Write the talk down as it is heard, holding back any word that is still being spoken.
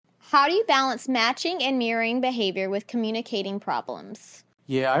How do you balance matching and mirroring behavior with communicating problems?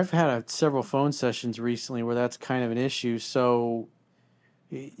 Yeah, I've had several phone sessions recently where that's kind of an issue. So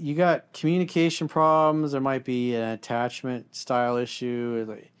you got communication problems. There might be an attachment style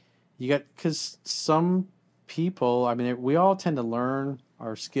issue. You got, because some people, I mean, we all tend to learn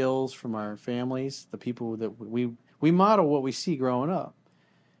our skills from our families, the people that we model what we see growing up.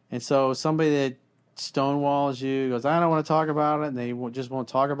 And so somebody that stonewalls you, goes, I don't want to talk about it, and they just won't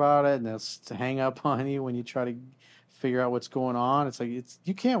talk about it, and they'll hang up on you when you try to figure out what's going on. It's like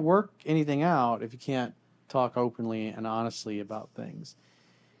you can't work anything out if you can't talk openly and honestly about things.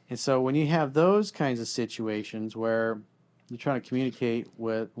 And so when you have those kinds of situations where you're trying to communicate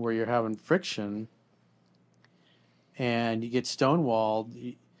with where you're having friction and you get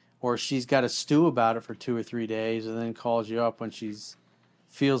stonewalled, or she's got to stew about it for 2 or 3 days and then calls you up when she's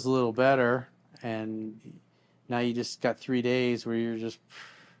feels a little better, and now you just got 3 days where you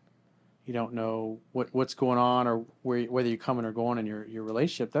don't know what's going on or whether you're coming or going in your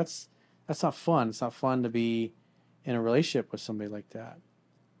relationship. That's not fun. It's not fun to be in a relationship with somebody like that.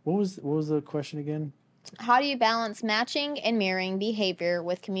 What was the question again? How do you balance matching and mirroring behavior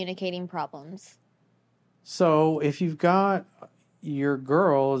with communicating problems? So if you've got your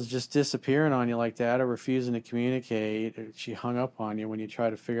girl is just disappearing on you like that, or refusing to communicate, or she hung up on you when you try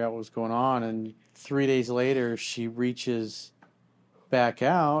to figure out what was going on, and 3 days later she reaches back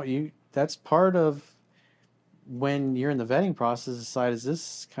out, that's part of when you're in the vetting process, decide, is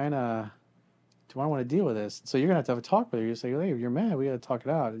this kind of, do I want to deal with this? So you're going to have a talk with her. You say, hey, you're mad, we got to talk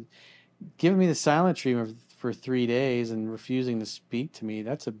it out. Giving me the silent treatment for 3 days and refusing to speak to me,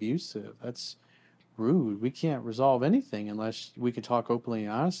 that's abusive. That's rude. We can't resolve anything unless we can talk openly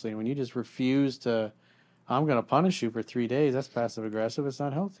and honestly. When you just refuse to, I'm going to punish you for 3 days, that's passive aggressive. It's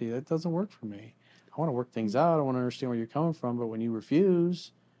not healthy. That doesn't work for me. I want to work things out. I want to understand where you're coming from. But when you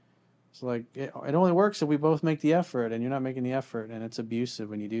refuse, it's like it only works if we both make the effort, and you're not making the effort, and it's abusive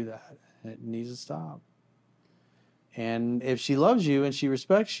when you do that. It needs to stop. And if she loves you and she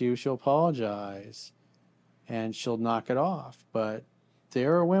respects you, she'll apologize and she'll knock it off. But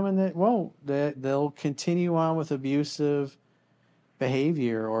there are women that won't. They'll continue on with abusive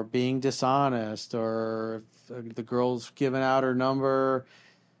behavior or being dishonest, or if the girl's giving out her number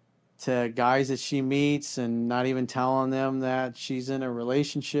to guys that she meets and not even telling them that she's in a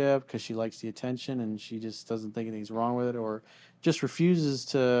relationship because she likes the attention and she just doesn't think anything's wrong with it, or just refuses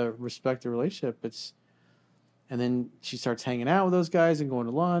to respect the relationship. And then she starts hanging out with those guys and going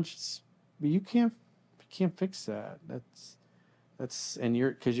to lunch. But you can't fix that. And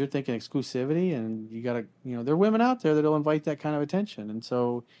because you're thinking exclusivity, and you gotta, there are women out there that'll invite that kind of attention, and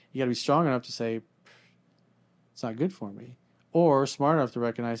so you gotta be strong enough to say it's not good for me, or smart enough to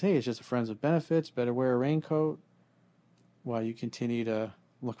recognize, hey, it's just a friends with benefits. Better wear a raincoat while you continue to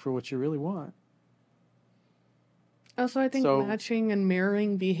look for what you really want. Also, I think matching and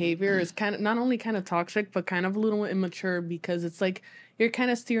mirroring behavior is kind of not only kind of toxic, but kind of a little immature, because it's like you're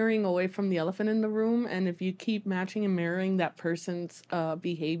kind of steering away from the elephant in the room. And if you keep matching and mirroring that person's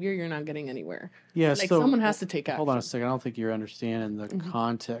behavior, you're not getting anywhere. Yeah, like someone has to take action. Hold on a second. I don't think you're understanding the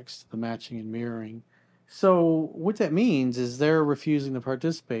context, the matching and mirroring. So what that means is they're refusing to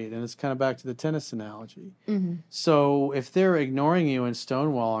participate, and it's kind of back to the tennis analogy. Mm-hmm. So if they're ignoring you and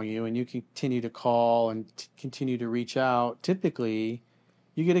stonewalling you, and you continue to call and continue to reach out, typically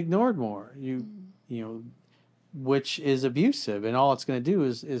you get ignored more. Which is abusive, and all it's going to do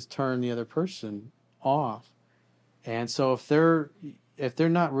is turn the other person off. And so if they're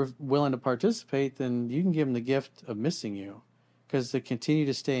not willing to participate, then you can give them the gift of missing you. Because to continue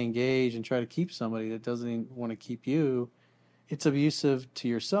to stay engaged and try to keep somebody that doesn't even want to keep you, it's abusive to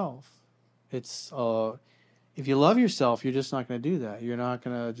yourself. It's if you love yourself, you're just not going to do that. You're not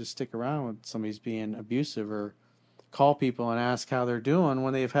going to just stick around when somebody's being abusive, or call people and ask how they're doing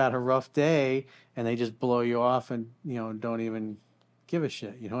when they've had a rough day and they just blow you off and don't even give a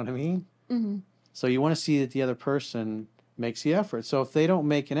shit. You know what I mean? Mm-hmm. So you want to see that the other person makes the effort. So if they don't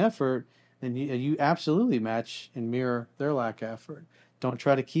make an effort, then you absolutely match and mirror their lack of effort. Don't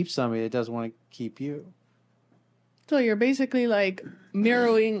try to keep somebody that doesn't want to keep you. So you're basically like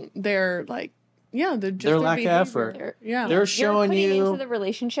mirroring their their lack of effort. They're showing you're putting you into the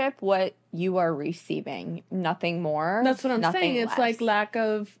relationship what you are receiving, nothing more. That's what I'm saying. Less. It's like lack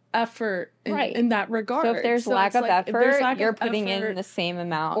of effort in that regard. So if there's lack of effort, you're putting in the same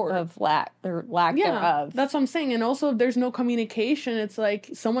amount of lack thereof. That's what I'm saying. And also, if there's no communication, it's like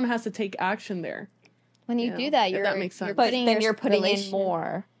someone has to take action there. When you do that, that makes sense. But then you're putting in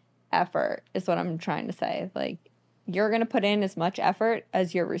more effort, is what I'm trying to say. Like, you're going to put in as much effort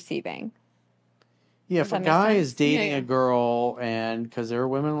as you're receiving. Yeah, if a guy is dating a girl, and because there are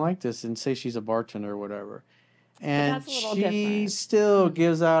women like this, and say she's a bartender or whatever, and she still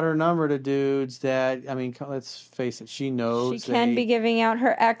gives out her number to dudes that, I mean, let's face it, she knows. She can be giving out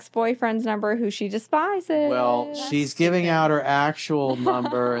her ex-boyfriend's number who she despises. Well, she's giving out her actual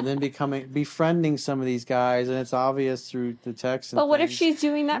number and then befriending some of these guys, and it's obvious through the text. But what if she's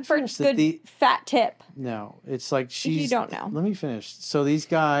doing that for a good fat tip? No, it's like you don't know. Let me finish. So these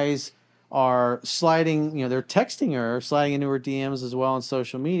guys are sliding, they're texting her, sliding into her DMs as well on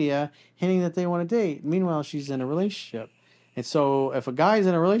social media, hinting that they want to date. Meanwhile, she's in a relationship. And so if a guy's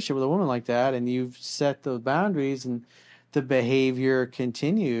in a relationship with a woman like that and you've set those boundaries and the behavior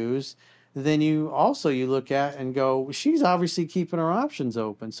continues, then you look at and go, she's obviously keeping her options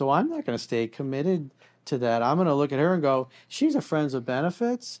open. So I'm not going to stay committed to that. I'm going to look at her and go, she's a friends with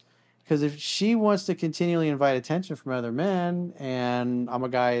benefits. Because if she wants to continually invite attention from other men, and I'm a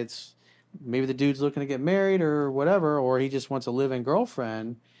guy, it's maybe the dude's looking to get married or whatever, or he just wants a live-in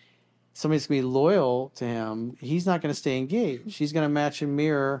girlfriend, somebody's going to be loyal to him, he's not going to stay engaged. She's going to match and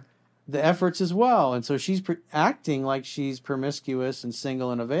mirror the efforts as well. And so she's acting like she's promiscuous and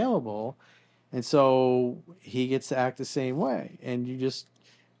single and available. And so he gets to act the same way. And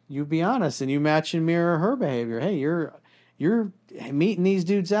you be honest and you match and mirror her behavior. Hey, you're meeting these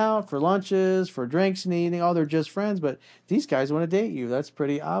dudes out for lunches, for drinks and eating. Oh, they're just friends, but these guys want to date you. That's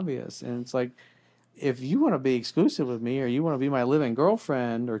pretty obvious. And it's like, if you want to be exclusive with me or you want to be my living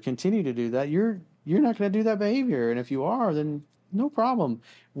girlfriend or continue to do that, you're not going to do that behavior. And if you are, then no problem.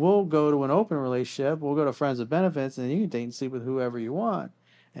 We'll go to an open relationship. We'll go to friends with benefits, and you can date and sleep with whoever you want.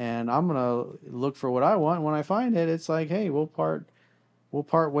 And I'm going to look for what I want. And when I find it, it's like, hey, we'll part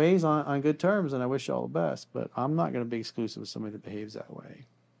ways on good terms, and I wish you all the best. But I'm not going to be exclusive with somebody that behaves that way.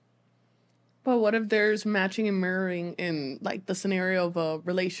 But what if there's matching and mirroring in, like, the scenario of a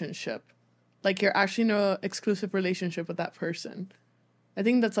relationship? Like, you're actually in an exclusive relationship with that person. I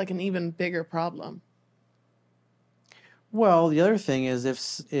think that's, like, an even bigger problem. Well, the other thing is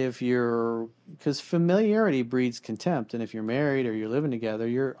because familiarity breeds contempt, and if you're married or you're living together,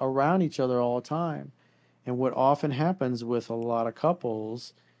 you're around each other all the time. And what often happens with a lot of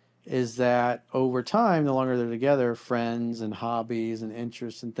couples is that over time, the longer they're together, friends and hobbies and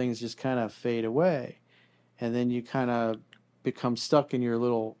interests and things just kind of fade away. And then you kind of become stuck in your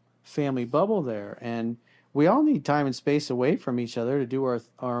little family bubble there. And we all need time and space away from each other to do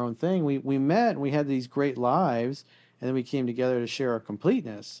our own thing. We met and we had these great lives, and then we came together to share our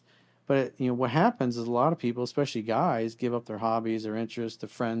completeness. But what happens is a lot of people, especially guys, give up their hobbies, their interests, the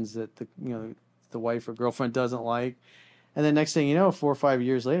friends that the wife or girlfriend doesn't like. And then next thing you know, 4 or 5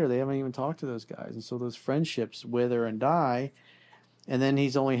 years later, they haven't even talked to those guys. And so those friendships wither and die. And then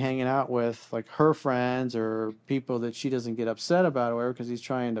he's only hanging out with like her friends or people that she doesn't get upset about or whatever, because he's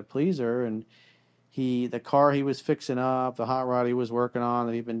trying to please her. And the car he was fixing up, the hot rod he was working on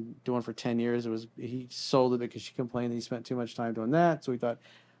that he'd been doing for 10 years, he sold it because she complained that he spent too much time doing that. So he thought,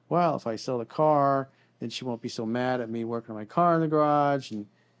 well, if I sell the car, then she won't be so mad at me working on my car in the garage.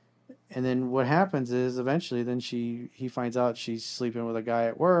 And then what happens is eventually then he finds out she's sleeping with a guy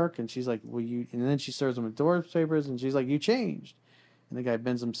at work, and she's like, and then she serves him with divorce papers, and she's like, you changed. And the guy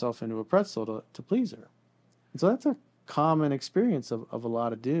bends himself into a pretzel to please her. And so that's a common experience of a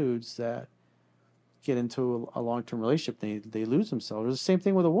lot of dudes that get into a long-term relationship. They lose themselves. It's the same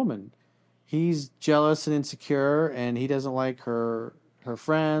thing with a woman. He's jealous and insecure, and he doesn't like her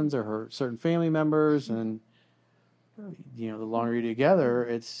friends or her certain family members, and the longer you're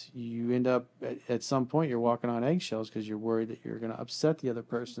together, you end up at some point you're walking on eggshells because you're worried that you're going to upset the other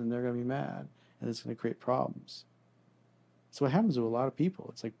person and they're going to be mad, and it's going to create problems. So what happens to a lot of people,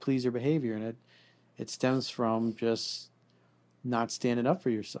 it's like pleaser behavior, and it stems from just not standing up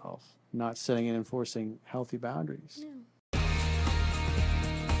for yourself, not setting and enforcing healthy boundaries. Yeah.